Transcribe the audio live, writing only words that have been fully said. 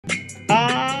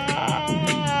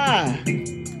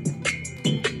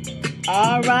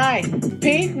All right,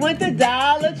 Pink went to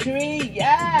Dollar Tree,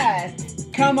 yes.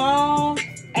 Come on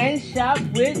and shop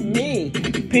with me.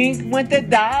 Pink went to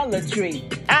Dollar Tree.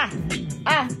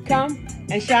 Come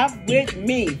and shop with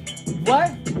me.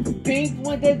 What? Pink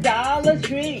went to Dollar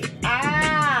Tree.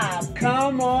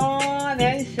 Come on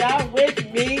and shop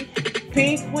with me.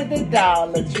 Pink went to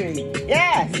Dollar Tree.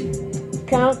 Yes.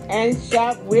 Come and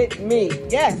shop with me.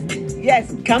 Yes.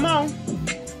 Yes. Come on.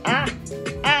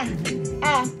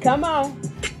 Come on.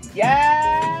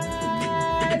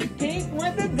 Yes. Pink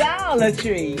went to Dollar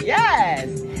Tree.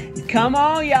 Yes. Come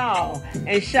on, y'all,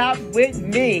 and shop with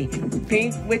me.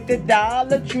 Pink with the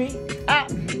Dollar Tree.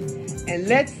 And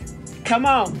let's come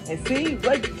on and see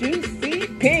what you see.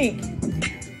 Pink.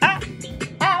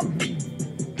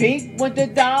 Pink with the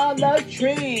Dollar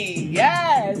Tree.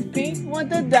 Yes, Pink with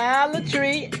the Dollar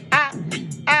Tree.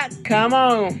 Come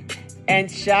on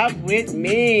and shop with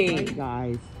me. Hey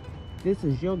guys, this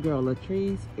is your girl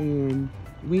Latrice, and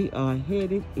we are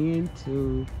headed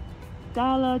into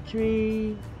Dollar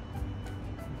Tree.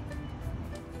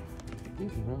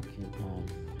 These are real cute,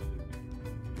 guys.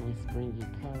 Nice springy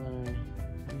color.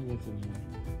 Let me look in here.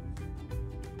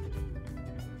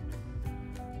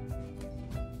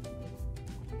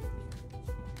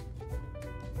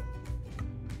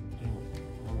 Yeah,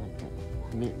 I like that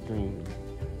mint green.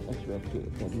 That's real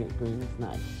cute. That mint green is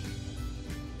nice.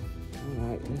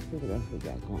 Alright, let's see what else we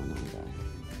got going on, guys.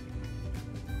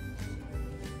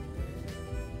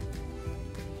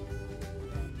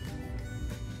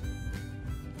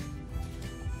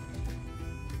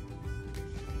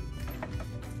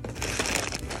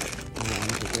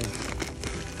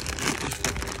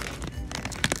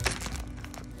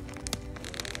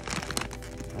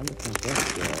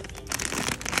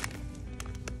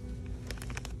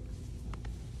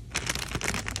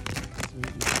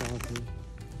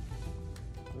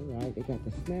 Alright, they got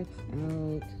the snacks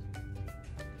out.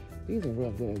 These are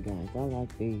real good, guys. I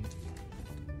like these.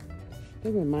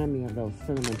 They remind me of those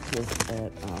cinnamon twists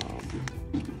at,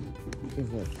 is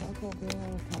it Taco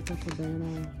Bell, Taco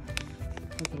Cabana,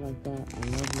 something like that. I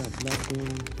love that black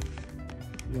one.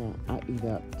 Yeah, I eat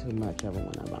up too much of it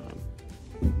when I buy them.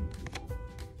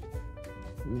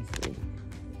 Let me see.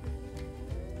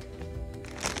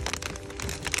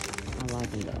 I like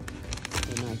them though.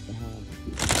 They're nice to have.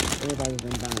 Everybody's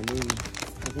been buying these.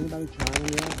 Has anybody tried them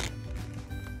yet?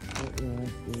 What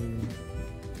is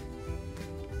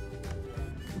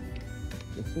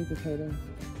the sweet potato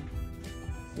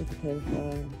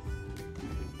fries?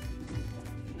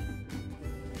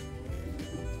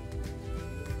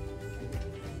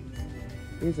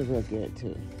 These are real good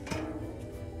too.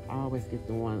 I always get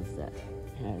the ones that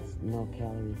has no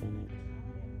calories in it.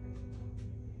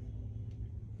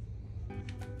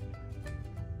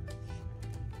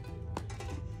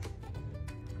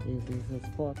 These are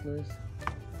sparklers.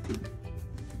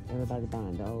 Everybody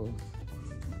buying those.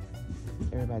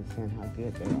 Everybody's saying how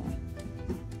good they are.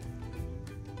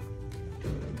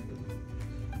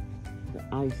 The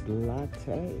iced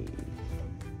latte.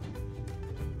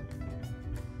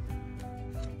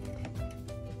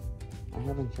 I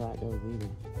haven't tried those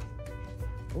either.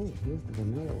 Oh, here's the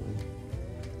vanilla one.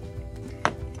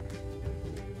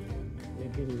 They're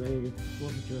getting ready to 4th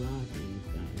of July for these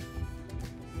guys.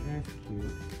 That's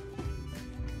cute.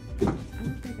 I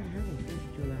don't think I have a 4th of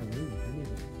July wreath. I need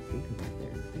to think about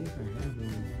that and see if I have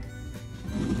one.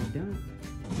 If I don't,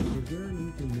 the girl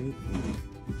needs to make one.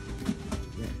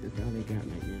 Yes, that's all they got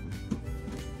right now.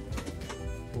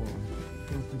 For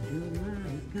 4th of July,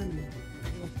 it's coming.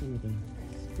 What's some of the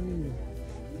spring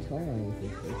toys?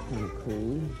 It's kind of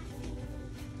cool.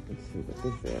 Let's see what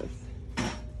this is.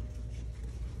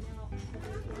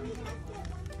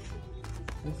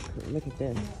 That's cool. Look at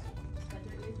this.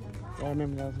 I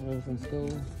remember those when I was in school.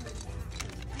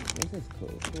 This is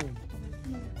cool, too.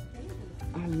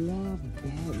 I love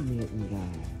badminton,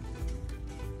 guys.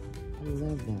 I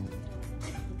love that.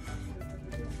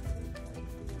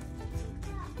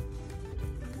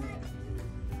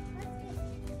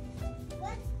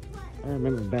 I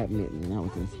remember badminton when I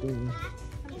was in school.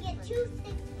 You get 2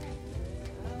 sticks.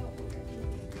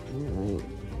 Alright.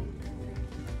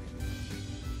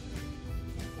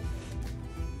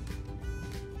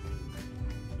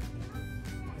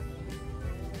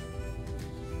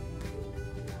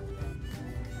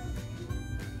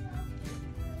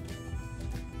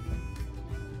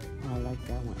 I like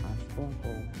that one. I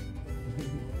sparkle.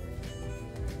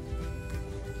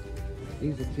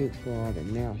 These are cute for the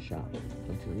nail shop.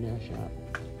 Go to a nail shop.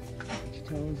 Put your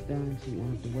toes down so you don't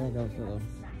have to wear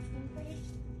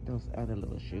those other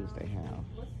little shoes they have.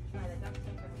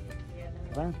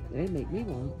 But they make me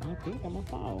one. I think I'm gonna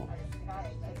fall.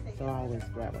 So I always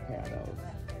grab a pair of those.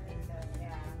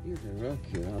 These are real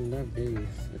cute. I love these.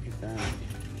 Look at that.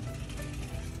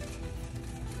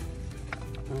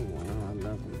 Oh wow, I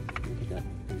love them. Look at that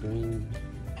green,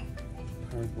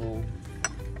 purple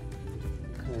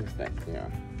colors back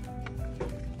there.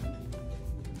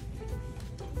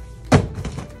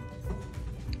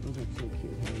 Oh, that's so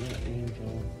cute. I love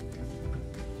Angel.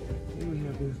 Then we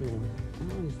have this little, I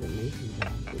always say mason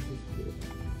jar. This is cute.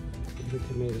 It's a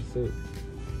tomato soup.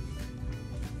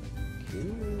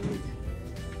 Cute.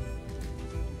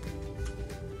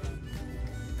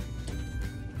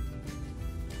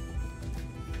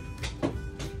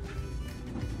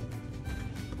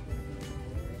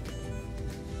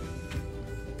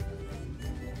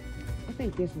 I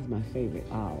think this is my favorite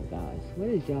aisle, guys. What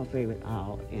is y'all favorite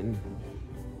aisle in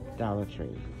Dollar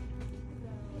Tree?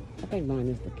 I think mine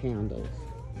is the candles.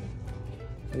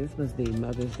 So this was the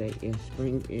Mother's Day-ish,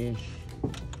 spring-ish.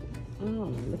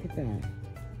 Oh, look at that.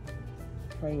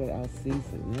 Pray Without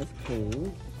Ceasing. That's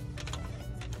cool.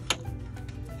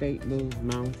 Fate Moves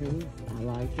Mountains. I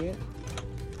like it.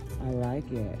 I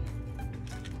like it.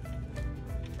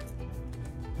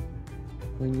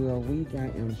 When you are weak, I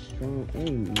am strong.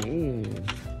 Amen.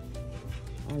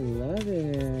 I love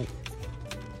it.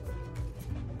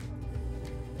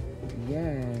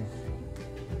 Yes.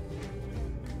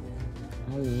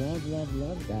 I love, love,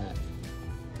 love that.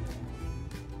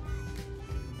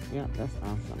 Yeah, that's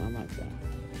awesome. I like that.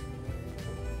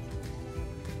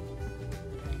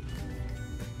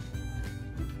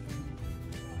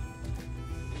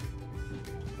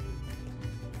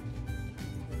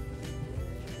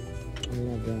 I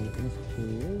love that. That's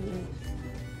cute.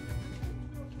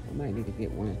 I might need to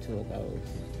get one or two of those.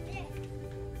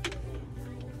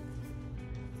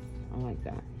 I like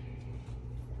that.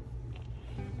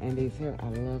 And these here, I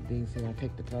love these here. I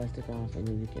take the plastic off and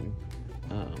then you can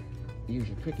use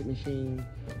your Cricut machine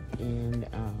and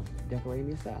decorate them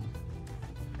yourself.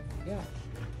 Yeah.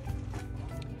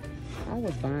 I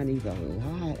was buying these a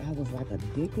lot. I was like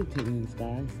addicted to these,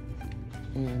 guys.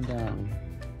 And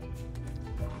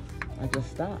I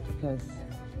just stopped because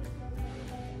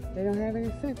they don't have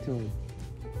any scent to them.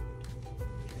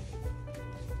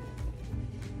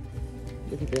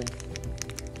 Look at this.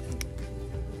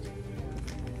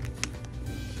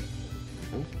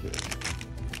 That's cute.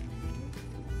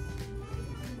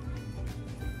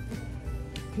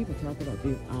 People talk about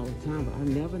these all the time, but I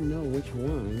never know which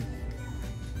ones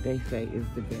they say is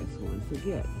the best ones to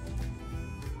get.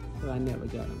 So I never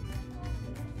get them.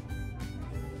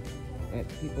 And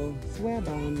people swear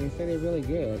by them. They say they're really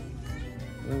good.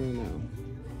 I don't know.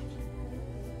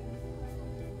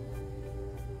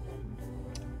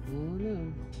 I don't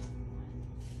know.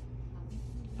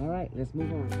 All right, let's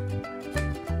move on.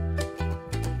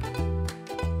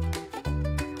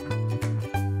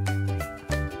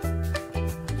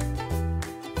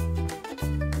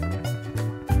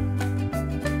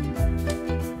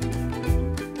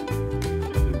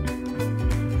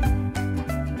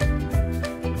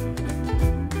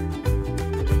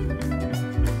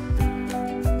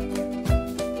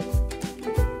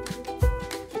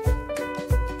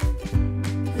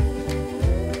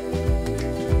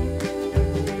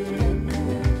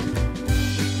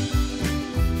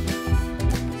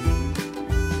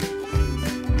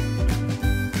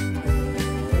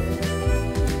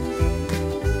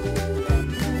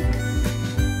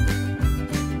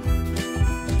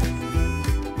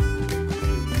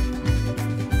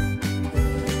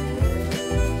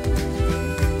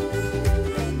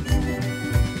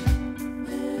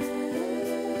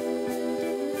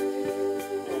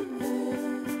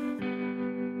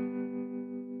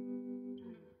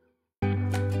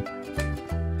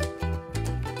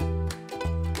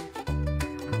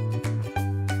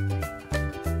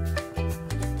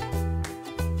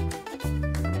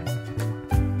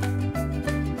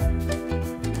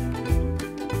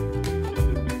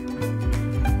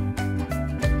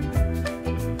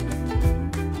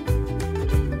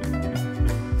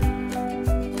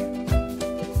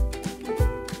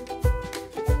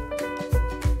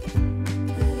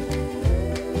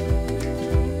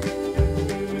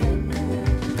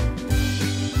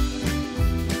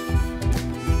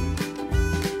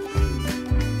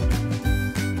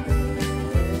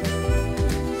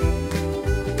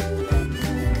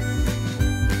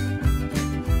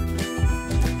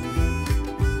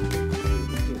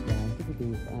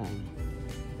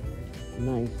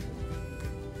 Nice.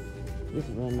 This is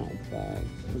a real nice bag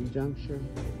from Juncture.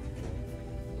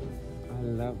 I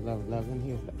love, love, love them.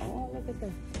 Here's the, oh, look at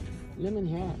the lemon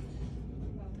hats.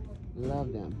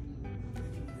 Love them.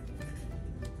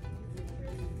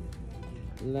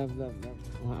 Love, love, love.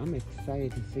 Well, I'm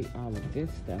excited to see all of this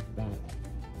stuff back.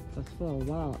 Because for a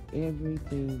while,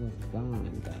 everything was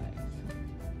gone, guys.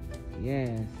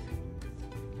 Yes.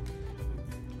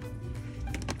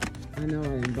 I know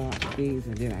I bought these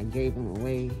and then I gave them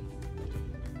away.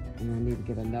 And I need to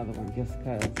get another one just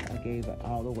because I gave it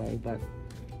all away. But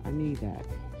I need that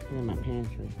in my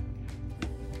pantry.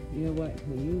 You know what?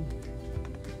 When you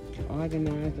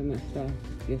organize and this stuff,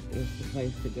 this is the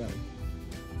place to go.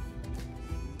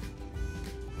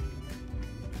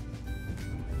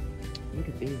 Look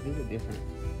at these. These are different.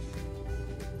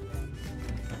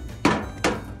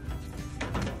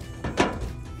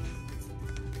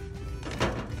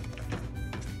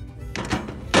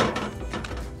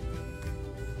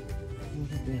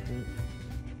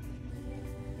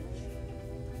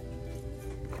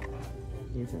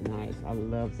 These are nice. I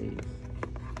love these.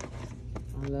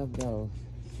 I love those.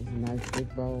 This is a nice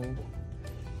big bowl.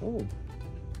 Oh,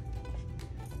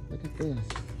 look at this.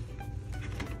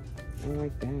 I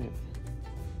like that.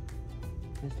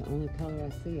 That's the only color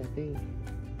I see, I think.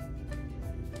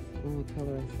 That's the only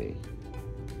color I see.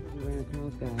 I ran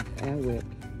across guys. Air whip.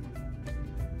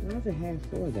 Why is it half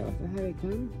full though? Is that how they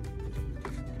come?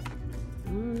 I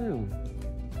don't know.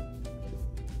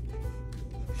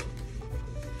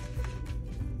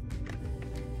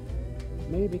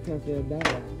 Maybe because they're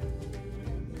better.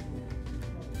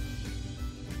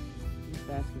 These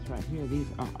baskets right here, these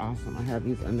are awesome. I have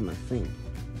these under my sink.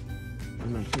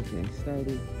 In my kitchen, it's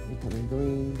sturdy. They come in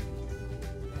green.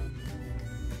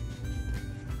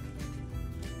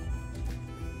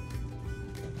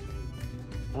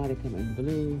 Oh, they come in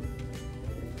blue.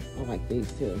 I like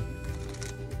these too.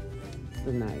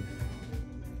 They're nice.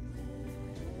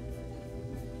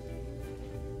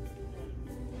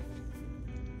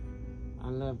 I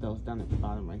love those down at the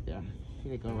bottom right there. See,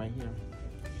 they go right here.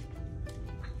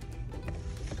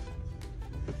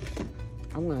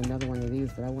 I want another one of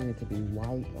these, but I want it to be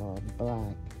white or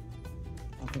black.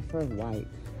 I prefer white.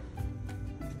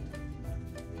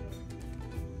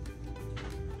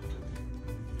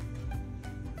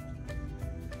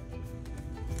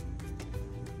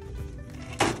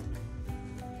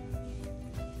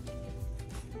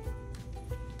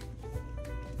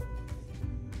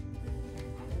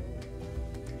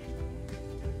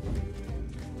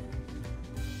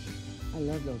 I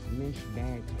love those mesh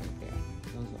bags right there.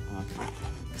 Those are awesome.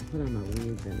 I put on my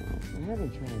wigs and all. I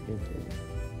haven't tried this yet.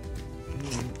 I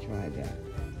have not tried that.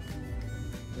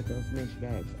 But those mesh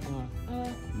bags are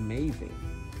amazing.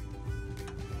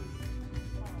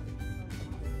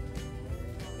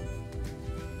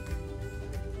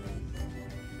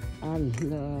 I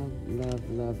love, love,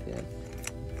 love this.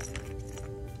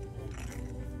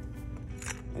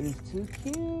 And it's too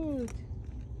cute.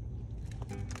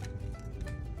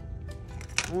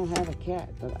 I don't have a cat,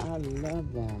 but I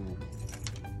love that.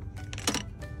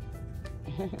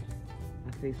 I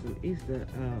see some Easter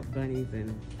bunnies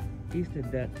and Easter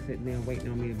ducks sitting there waiting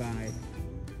on me to buy it.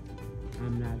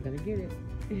 I'm not gonna get it.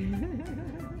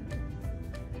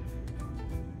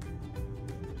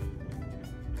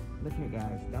 Look here,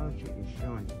 guys. Dollar Tree is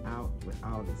showing out with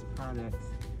all these products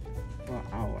for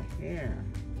our hair.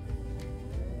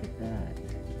 Look at that.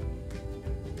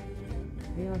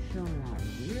 They are showing out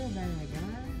real bad,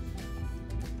 guys.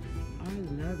 I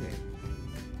love it.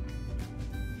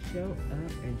 Show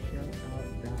up and show out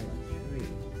Dollar Tree.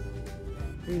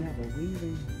 They have a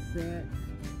weaving set.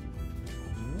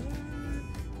 What?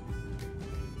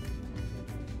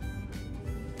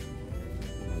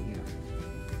 Oh yeah.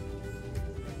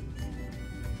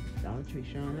 Dollar Tree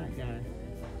showing out, guys.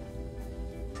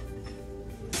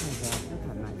 Oh gosh, look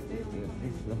how nice this is.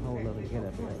 This is the whole little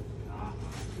get-up place.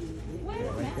 Yeah,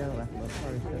 right there, that's the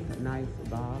first. That's a nice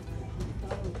box.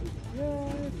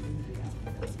 Yes.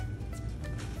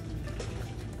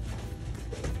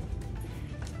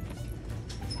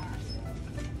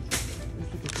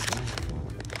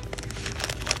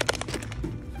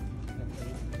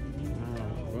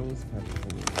 Rose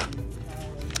peppercorn.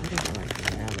 I don't like the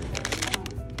lavender.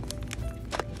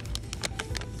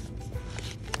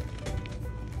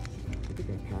 Look at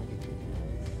that packaging.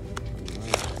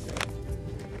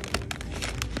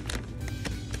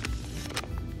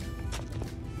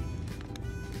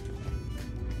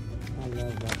 I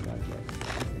love that project.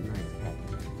 It's a nice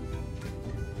package.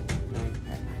 Nice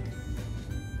package.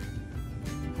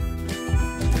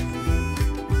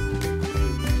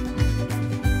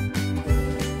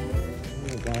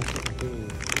 Hey guys, look at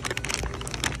these.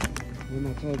 When I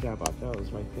told y'all about those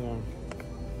right there.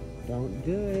 Don't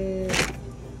do it.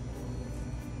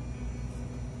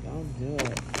 Don't do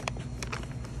it.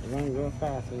 They run real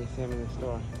fast when you see them in the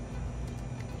store.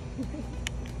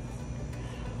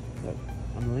 Look,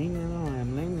 I'm leaning on.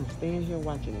 I'm leaning. I'm staying here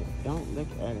watching it. Don't look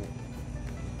at it.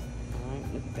 All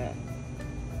right, look at that.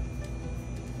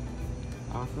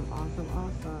 Awesome, awesome,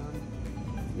 awesome.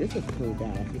 This is cool,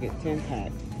 guys. You get 10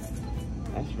 packs.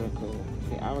 That's real cool.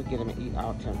 See, I would get them and eat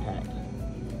all 10 packs.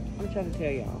 I'm trying to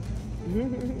tell y'all.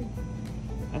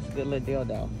 That's a good little deal,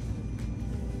 though.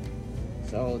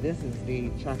 So this is the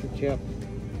chocolate chip,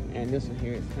 and this one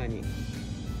here is honey.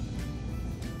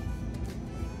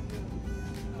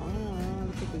 Oh,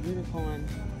 look at the unicorn.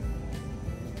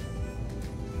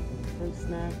 Fruit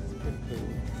snacks, pretty cool.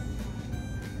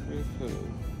 Pretty cool.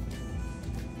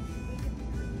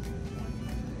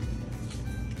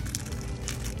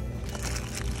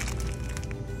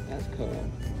 That's cool.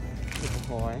 Super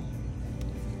Hoy.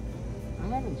 I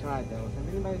haven't tried those. Have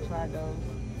anybody tried those?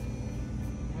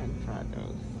 I haven't tried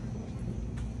those.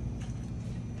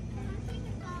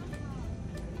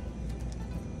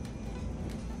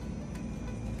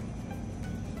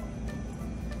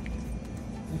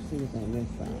 Let's see what's on this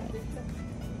side.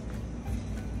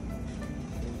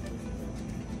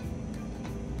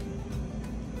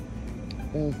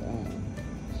 Those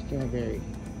strawberry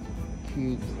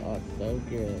cubes are so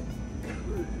good.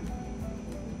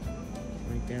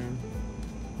 Right there.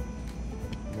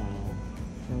 Wow,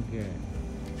 so good.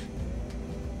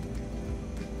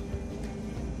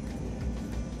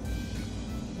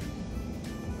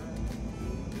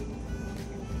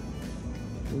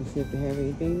 Let's see if they have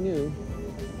anything new.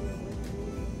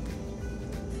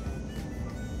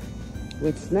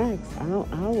 With snacks,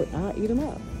 I'll eat them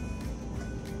up.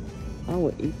 I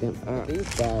would eat them up.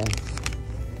 These guys.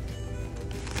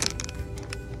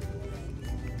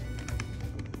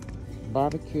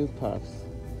 Barbecue puffs.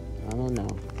 I don't know.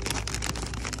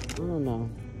 I don't know.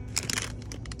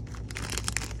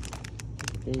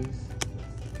 These.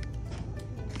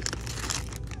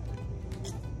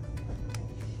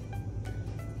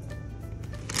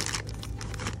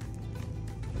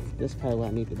 This is probably what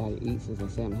I need to buy to eat since I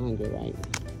say I'm hungry, right?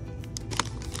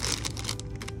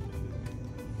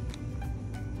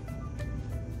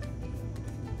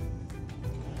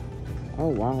 Oh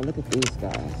wow, look at these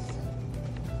guys.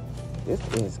 This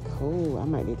is cool. I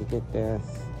might need to get this.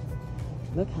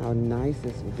 Look how nice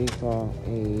this would be for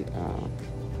a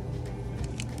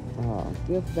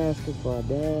gift basket for a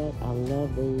dad. I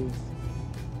love these.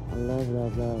 I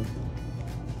love those.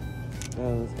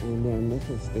 And then this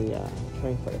is the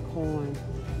tray for the corn.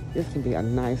 This can be a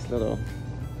nice little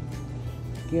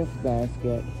gift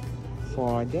basket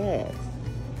for dads,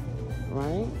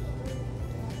 right?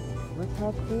 Look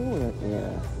how cool it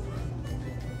is.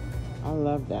 I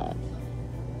love that.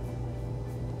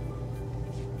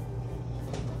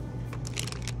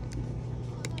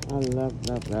 I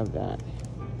love that.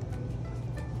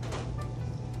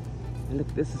 And look,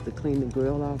 this is to clean the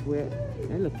grill off with.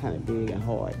 They look kind of big and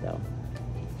hard though.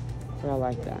 But I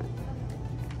like that.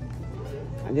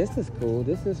 And this is cool.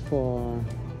 This is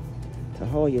to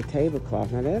hold your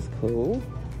tablecloth. Now that's cool.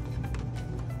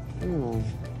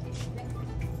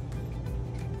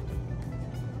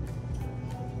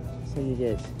 So you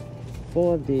get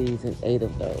 4 of these and 8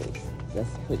 of those.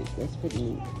 That's pretty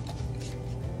neat.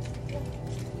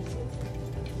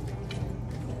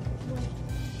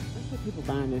 People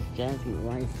buying this jasmine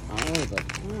rice all the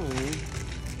time.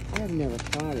 I have never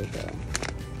tried it though.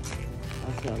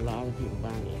 I see a lot of people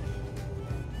buying it.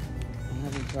 I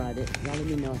haven't tried it. Y'all let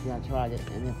me know if y'all tried it,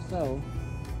 and if so,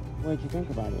 what did you think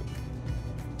about it?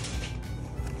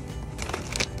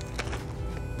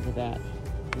 Look at that.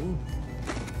 Ooh.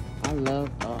 I love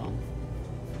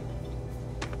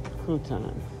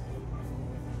croutons.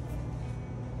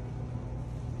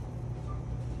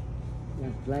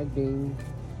 That's black beans.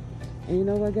 And you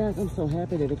know what, guys? I'm so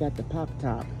happy that they got the pop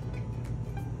top.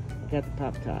 Got the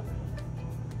pop top.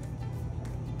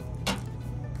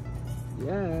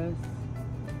 Yes.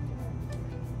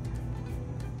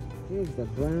 Here's the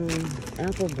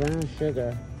apple brown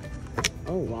sugar.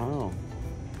 Oh, wow.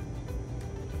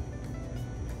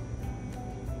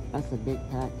 That's a big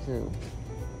pack, too.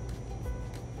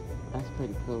 That's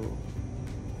pretty cool.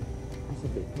 That's a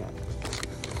big pack.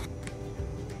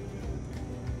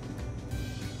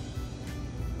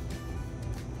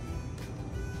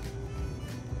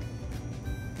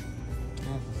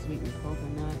 Sweetened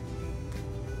coconut.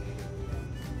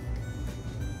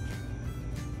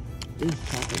 These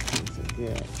chocolate chunks are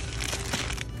good.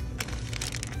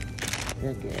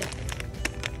 They're good.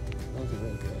 Those are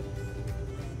really good.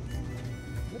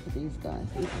 Look at these guys.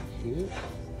 These are cute.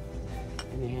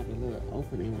 And they have a little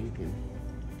opening where you can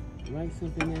write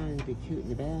something down and be cute in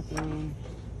the bathroom.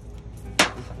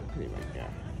 Just put it right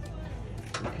there.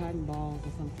 Some cotton balls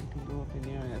or something can go up in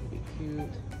there. That would be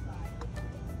cute.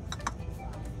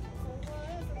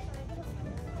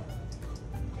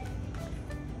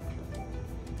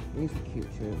 These are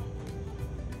cute too.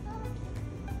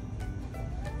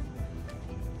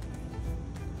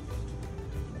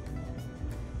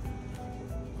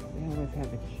 They always have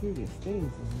the cutest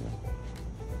things in here.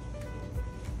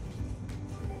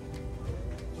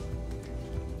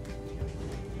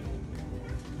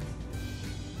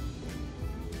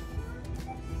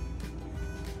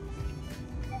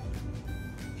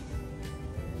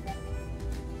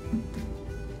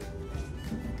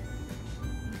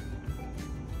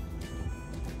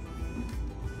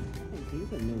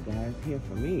 These are new guys here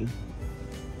for me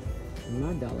in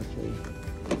my Dollar Tree.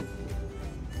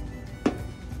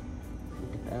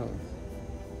 Look at those.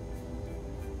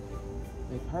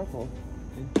 They're purple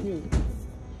and cute.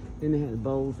 Then they had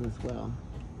bowls as well.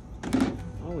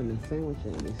 Oh, and the sandwich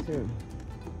in this too.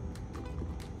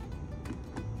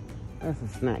 That's a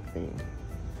snack thing.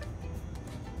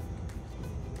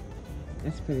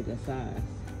 That's pretty good size.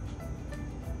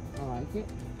 I like it.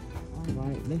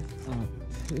 Alright, this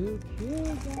too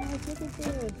cute, guys. Look at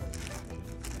this.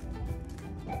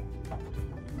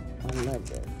 I love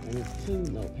this. And it's 2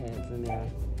 notepads in there.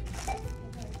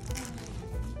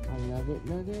 I love it,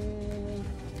 love it.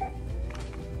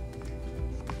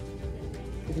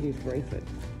 Look at these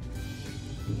bracelets.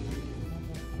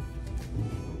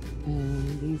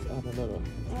 And these are the little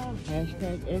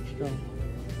hashtag extra.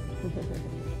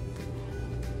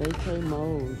 P.I.N.K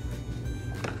mold.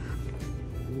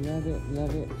 Love it,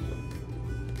 love it.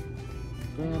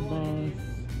 Grab bars.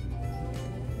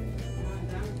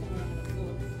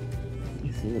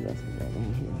 Let's see what else we got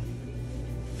down here.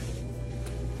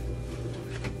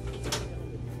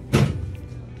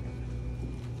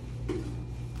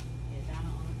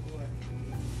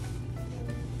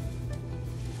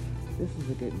 This is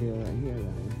a good deal right here,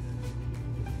 guys.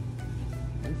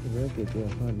 That's a real good deal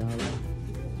for $1.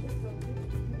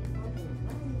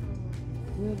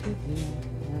 Real good deal.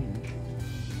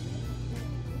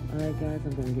 Alright guys,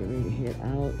 I'm going to get ready to head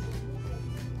out.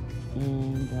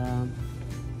 And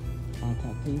I'll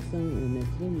talk to you soon in the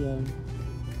next video.